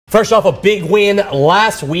Fresh off a big win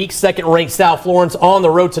last week, second-ranked South Florence on the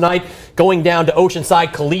road tonight, going down to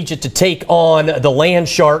Oceanside Collegiate to take on the Land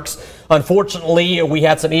Sharks. Unfortunately, we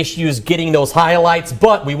had some issues getting those highlights,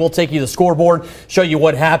 but we will take you to the scoreboard, show you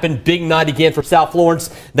what happened. Big night again for South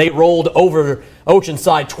Florence. They rolled over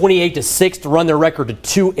Oceanside 28-6 to run their record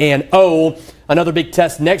to 2-0. Another big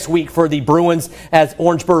test next week for the Bruins as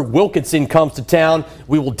Orangeburg-Wilkinson comes to town.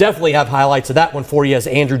 We will definitely have highlights of that one for you as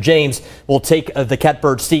Andrew James will take the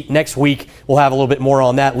catbird seat next week. We'll have a little bit more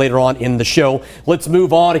on that later on in the show. Let's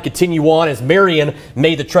move on and continue on as Marion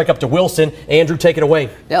made the trek up to Wilson. Andrew, take it away.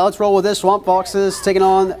 Yeah, let's roll with this. Swamp Foxes taking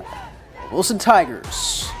on Wilson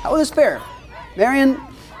Tigers. How would this fare? Marion,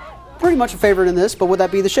 pretty much a favorite in this, but would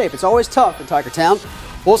that be the shape? It's always tough in Tiger Town.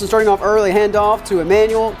 Wilson starting off early, handoff to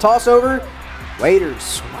Emmanuel, toss over.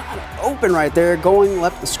 Waiters wide open right there, going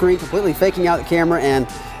left the screen, completely faking out the camera, and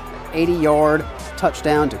 80-yard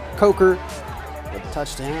touchdown to Coker with the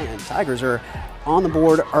touchdown, and Tigers are on the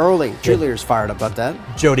board early. Cheerleaders fired up about that.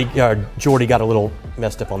 Jordy got a little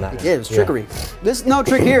messed up on that. Yeah, it was trickery. This is no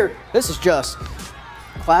trick here. This is just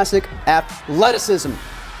classic athleticism.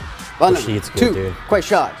 Rashid's good, dude. Quite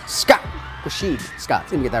shot. Rashid Scott.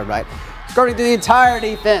 Didn't get that right. Skirting through the entire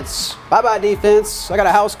defense. Bye-bye defense. I got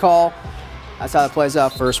a house call. That's how it plays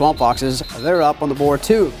out for Swamp Foxes. They're up on the board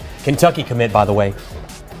too. Kentucky commit, by the way.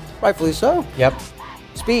 Rightfully so. Yep.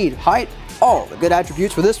 Speed, height, all the good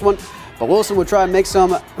attributes for this one. But Wilson would try and make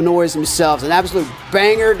some noise themselves. An absolute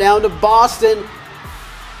banger down to Boston.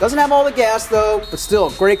 Doesn't have all the gas though, but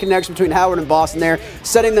still great connection between Howard and Boston there,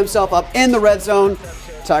 setting themselves up in the red zone.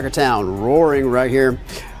 Tiger Town roaring right here.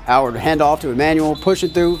 Howard handoff to Emmanuel,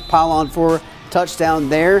 pushing through, pylon for touchdown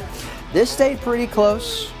there. This stayed pretty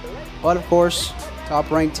close. But of course,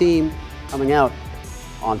 top-ranked team coming out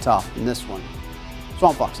on top in this one.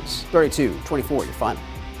 Swamp Foxes, 32-24, your final.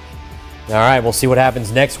 All right, we'll see what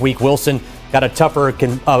happens next week. Wilson got a tough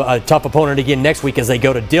opponent again next week as they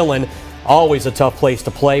go to Dillon. Always a tough place to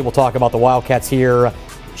play. We'll talk about the Wildcats here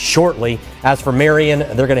shortly. As for Marion,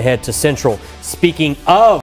 they're going to head to Central. Speaking of